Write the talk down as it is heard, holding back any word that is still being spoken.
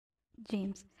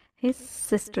James, his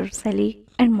sister Sally,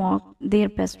 and Mark, their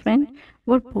best friend,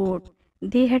 were bored.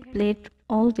 They had played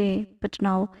all day, but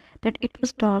now that it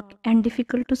was dark and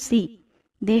difficult to see,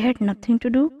 they had nothing to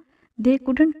do. They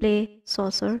couldn't play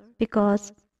saucer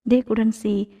because they couldn't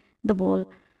see the ball.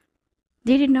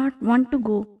 They did not want to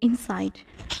go inside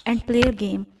and play a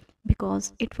game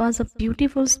because it was a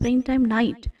beautiful springtime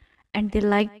night and they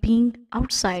liked being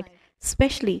outside,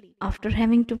 especially after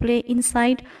having to play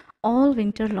inside all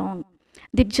winter long.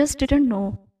 They just didn't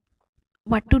know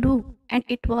what to do, and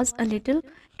it was a little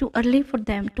too early for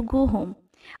them to go home.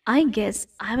 I guess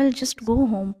I will just go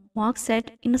home, Mark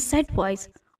said in a sad voice.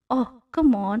 Oh,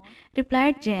 come on,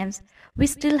 replied James. We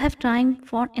still have time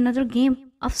for another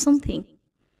game of something.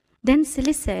 Then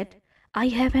Silly said, I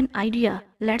have an idea.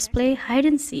 Let's play hide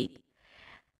and seek.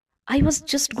 I was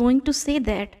just going to say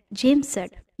that, James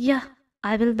said. Yeah,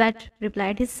 I will bet,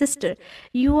 replied his sister.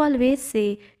 You always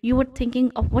say you were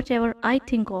thinking of whatever I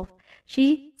think of.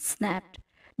 She snapped.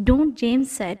 Don't,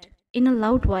 James said in a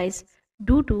loud voice.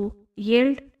 Do too,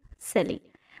 yelled Sally.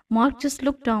 Mark just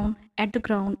looked down at the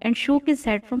ground and shook his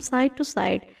head from side to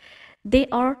side. They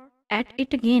are at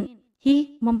it again,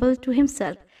 he mumbled to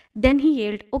himself. Then he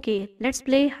yelled, Okay, let's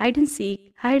play hide and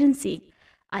seek, hide and seek.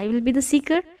 I will be the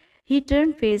seeker. He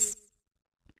turned face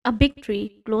a big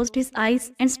tree, closed his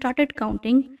eyes, and started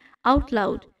counting out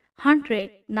loud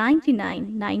 100,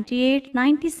 99, 98,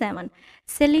 97.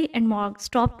 Sally and Mark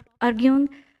stopped arguing,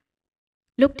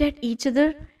 looked at each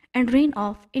other, and ran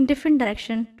off in different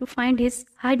directions to find his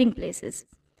hiding places.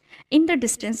 In the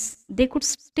distance, they could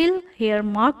still hear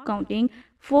Mark counting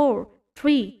 4,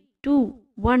 3, 2,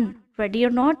 1. Ready or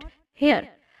not? Here,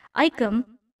 I come.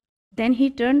 Then he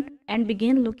turned and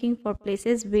began looking for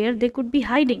places where they could be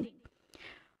hiding.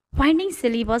 Finding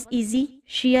Silly was easy.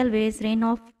 She always ran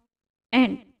off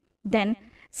and then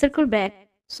circled back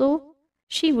so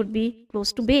she would be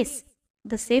close to base.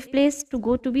 The safe place to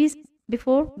go to be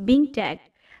before being tagged.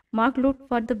 Mark looked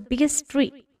for the biggest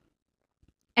tree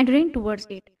and ran towards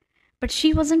it. But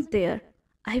she wasn't there.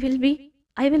 I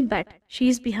will bet she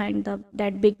is behind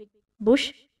that big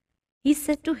bush, he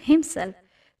said to himself.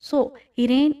 So he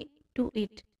ran to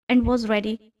it and was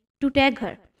ready to tag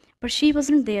her. But she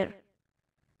wasn't there.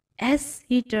 As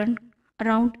he turned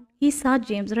around, he saw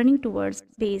James running towards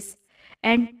base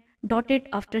and darted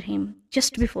after him.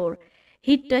 Just before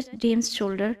he touched James'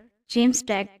 shoulder, James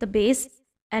tagged the base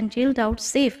and yelled out,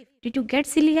 Safe! Did you get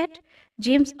Silly yet?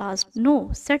 James asked. No,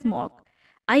 said Mark.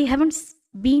 I haven't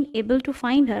been able to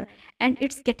find her, and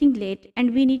it's getting late,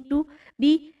 and we need to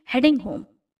be heading home.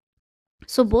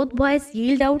 So both boys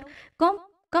yelled out,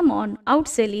 come on, out,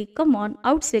 Sally, come on,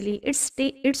 out, Sally, it's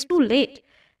too late.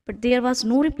 But there was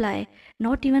no reply,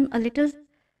 not even a little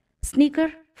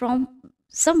sneaker from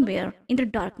somewhere in the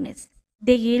darkness.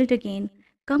 They yelled again,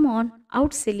 come on,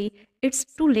 out, Sally, it's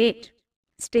too late.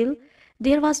 Still,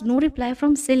 there was no reply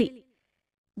from Sally.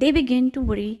 They began to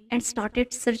worry and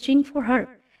started searching for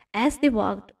her. As they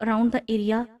walked around the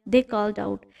area, they called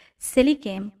out, Sally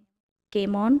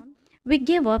came on. We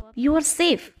gave up, you are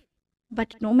safe.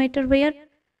 But no matter where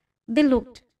they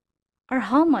looked or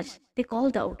how much they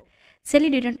called out, Sally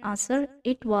didn't answer.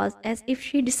 It was as if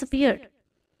she disappeared.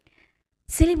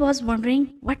 Sally was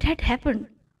wondering what had happened.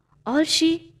 All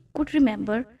she could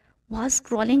remember was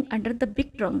crawling under the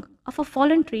big trunk of a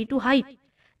fallen tree to hide.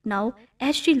 Now,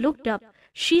 as she looked up,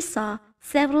 she saw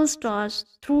several stars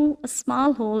through a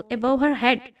small hole above her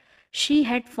head. She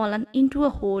had fallen into a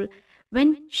hole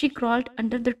when she crawled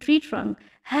under the tree trunk.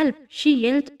 Help! She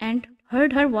yelled and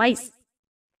heard her voice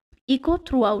echo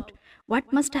throughout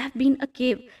what must have been a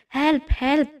cave. Help!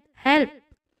 Help! Help!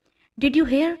 Did you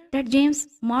hear that, James?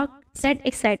 Mark said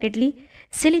excitedly.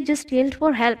 Silly just yelled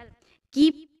for help.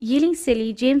 Keep yelling,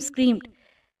 Silly, James screamed.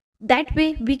 That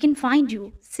way we can find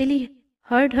you. Silly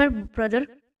heard her brother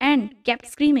and kept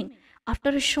screaming. After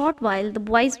a short while, the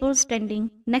boys were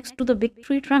standing next to the big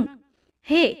tree trunk.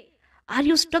 Hey, are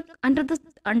you stuck under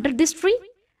this tree?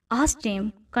 Asked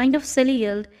James. Kind of Silly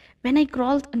yelled. When I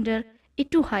crawled under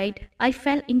it to hide, I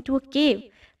fell into a cave.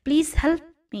 Please help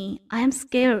me. I am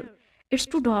scared. It's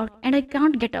too dark and I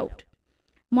can't get out.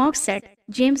 Mark said,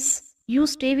 James, you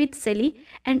stay with Sally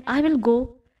and I will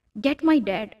go get my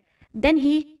dad. Then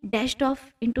he dashed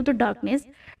off into the darkness.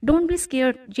 Don't be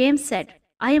scared, James said.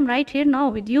 I am right here now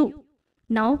with you.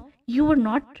 Now you are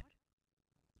not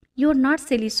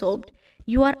Silly sobbed.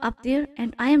 You are up there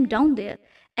and I am down there.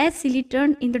 As Silly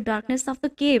turned in the darkness of the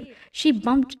cave, she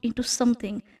bumped into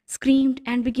something, screamed,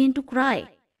 and began to cry.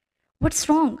 What's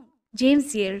wrong?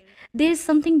 James yelled. There is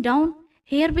something down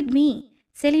here with me,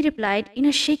 Sally replied in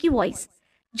a shaky voice.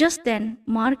 Just then,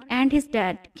 Mark and his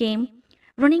dad came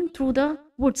running through the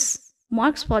woods.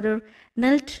 Mark's father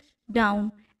knelt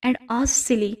down and asked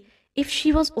Silly if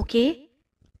she was okay.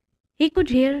 He could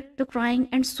hear the crying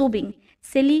and sobbing.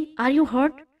 Silly, are you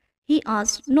hurt? He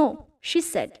asked. No, she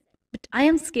said. But I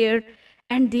am scared,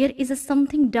 and there is a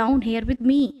something down here with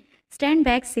me. Stand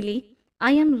back, Silly.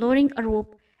 I am lowering a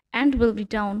rope and will be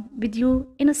down with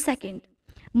you in a second.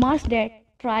 Mark's dad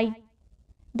tried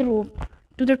the rope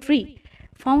to the tree,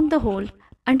 found the hole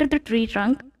under the tree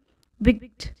trunk,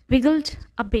 wiggled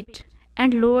a bit,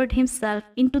 and lowered himself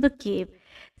into the cave.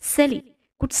 Sally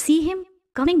could see him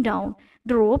coming down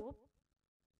the rope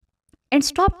and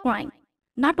stopped crying.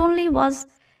 Not only was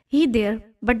he there,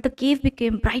 but the cave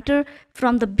became brighter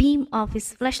from the beam of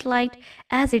his flashlight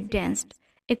as it danced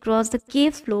across the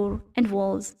cave's floor and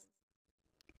walls.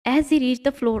 As he reached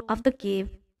the floor of the cave,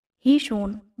 he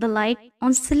shone the light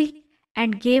on Silly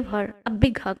and gave her a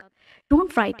big hug.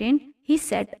 Don't frighten, he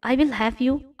said. I will have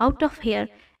you out of here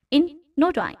in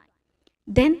no time.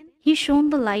 Then he shone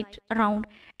the light around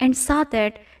and saw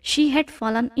that she had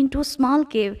fallen into a small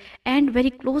cave, and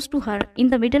very close to her, in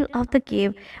the middle of the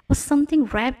cave, was something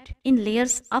wrapped in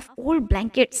layers of old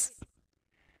blankets.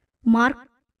 Mark,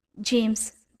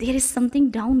 James, there is something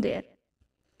down there.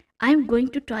 I am going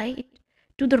to tie it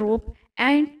to the rope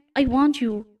and I want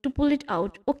you to pull it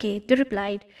out. Okay, they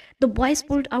replied. The boys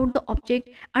pulled out the object,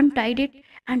 untied it,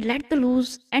 and let the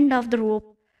loose end of the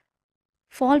rope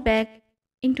fall back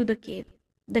into the cave.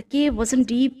 The cave wasn't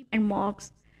deep, and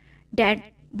Mark's dad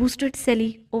boosted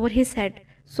Sally over his head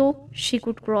so she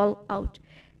could crawl out.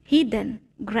 He then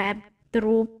grabbed the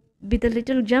rope with a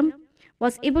little jump,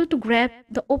 was able to grab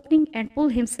the opening and pull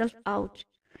himself out.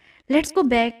 Let's go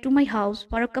back to my house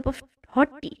for a cup of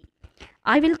hot tea.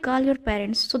 I will call your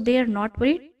parents so they are not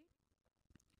worried,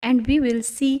 and we will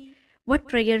see what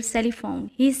treasure Sally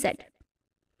found, he said.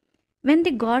 When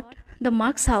they got the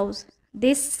Mark's house,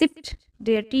 they sipped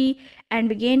their tea and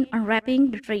began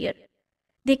unwrapping the treasure.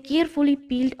 They carefully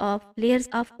peeled off layers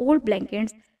of old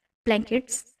blankets,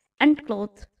 and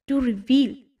cloth to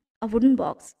reveal a wooden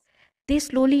box. They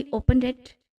slowly opened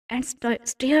it and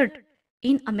stared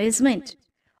in amazement.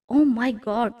 Oh my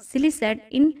God, Silly said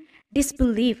in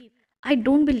disbelief. I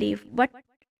don't believe what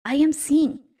I am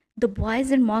seeing. The boys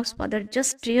and Mark's father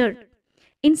just stared.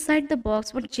 Inside the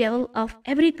box were jewels of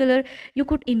every color you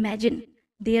could imagine.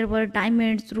 There were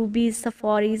diamonds, rubies,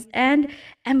 sapphires, and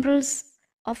emeralds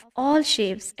of all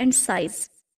shapes and sizes.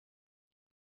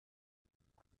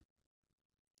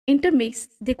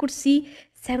 Intermixed, they could see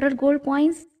several gold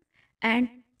coins and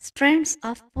strands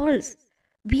of pearls.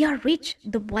 We are rich,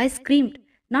 the boy screamed.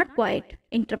 Not quite,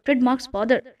 interrupted Mark's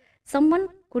father. Someone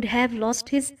could have lost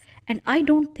his, and I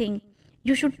don't think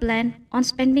you should plan on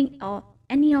spending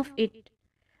any of it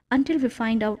until we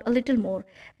find out a little more.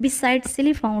 Besides,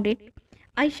 Silly found it.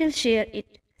 I shall share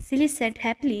it. Silly said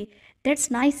happily. That's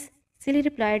nice, Silly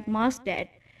replied Mark's dad.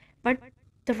 But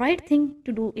the right thing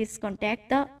to do is contact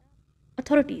the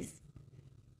authorities.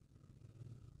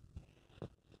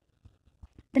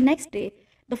 The next day,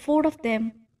 the four of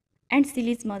them and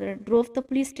Silly's mother drove to the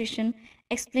police station,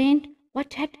 explained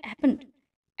what had happened,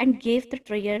 and gave the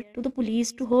treasure to the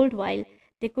police to hold while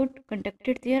they could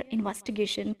conducted their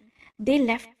investigation. They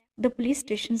left the police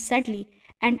station sadly,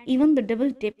 and even the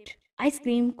double-dipped ice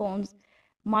cream cones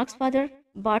Mark's father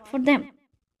bought for them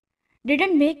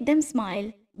didn't make them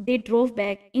smile. They drove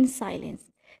back in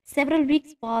silence. Several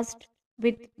weeks passed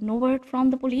with no word from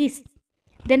the police.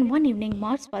 Then one evening,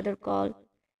 Mark's father called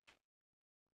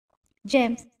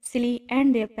James, Silly,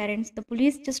 and their parents. The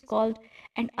police just called,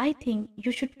 and I think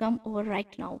you should come over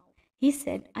right now. He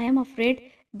said, I am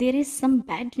afraid there is some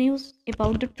bad news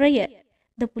about the treasure.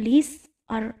 The police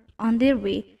are on their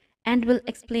way and will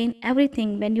explain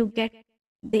everything when you get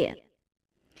there.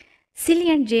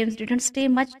 Silly and James didn't stay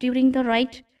much during the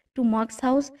ride to Mark's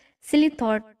house. Silly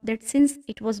thought that since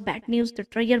it was bad news, the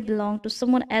treasure belonged to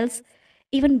someone else.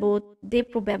 Even both, they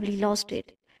probably lost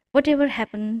it. Whatever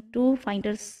happened to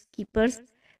finders keepers?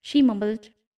 She mumbled.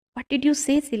 What did you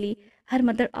say, Silly? Her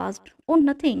mother asked. Oh,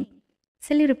 nothing.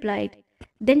 Silly replied.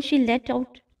 Then she let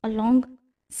out a long,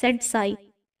 sad sigh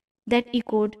that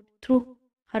echoed through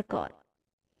her car.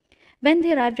 When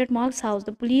they arrived at Mark's house,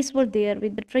 the police were there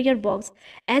with the treasure box.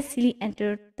 As Silly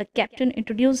entered, the captain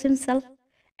introduced himself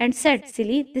and said,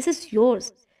 Silly, this is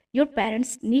yours. Your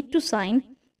parents need to sign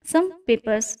some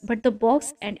papers, but the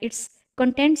box and its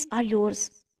contents are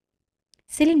yours.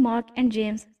 Silly, Mark, and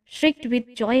James shrieked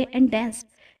with joy and danced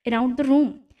around the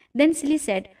room. Then Silly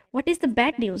said, What is the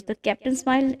bad news? The captain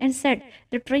smiled and said,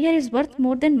 The treasure is worth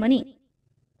more than money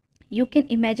you can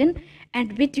imagine,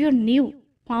 and with your new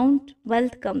found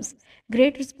wealth comes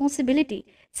great responsibility.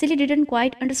 Silly didn't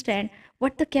quite understand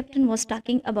what the captain was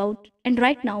talking about, and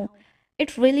right now,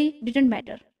 it really didn't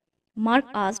matter. Mark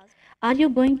asked, "Are you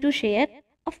going to share?"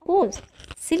 "Of course,"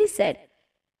 Silly said.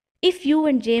 "If you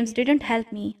and James didn't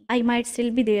help me, I might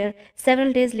still be there."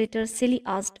 Several days later, Silly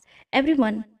asked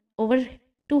everyone over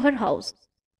to her house,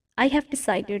 "I have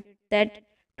decided that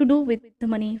to do with the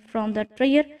money from the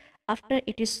treasure after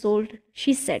it is sold,"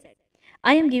 she said.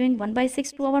 "I am giving 1 by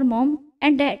 6 to our mom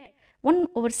and dad, 1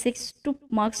 over 6 to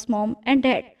Mark's mom and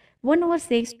dad, 1 over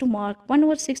 6 to Mark, 1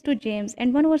 over 6 to James,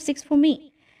 and 1 over 6 for me."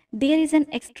 "There is an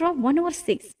extra 1 over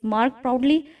 6, Mark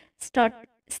proudly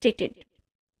stated.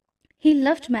 He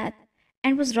loved math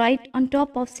and was right on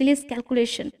top of Silly's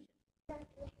calculation.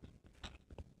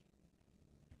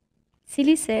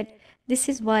 Silly said, "This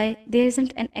is why there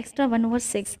isn't an extra 1 over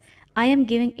 6. I am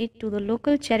giving it to the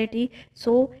local charity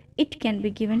so it can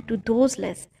be given to those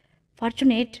less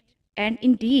fortunate." And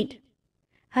indeed,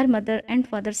 her mother and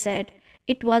father said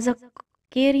it was a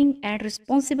caring and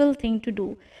responsible thing to do.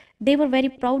 They were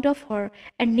very proud of her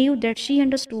and knew that she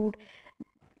understood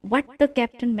what the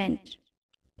captain meant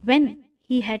when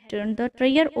he had turned the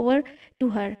treasure over to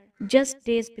her just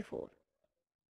days before.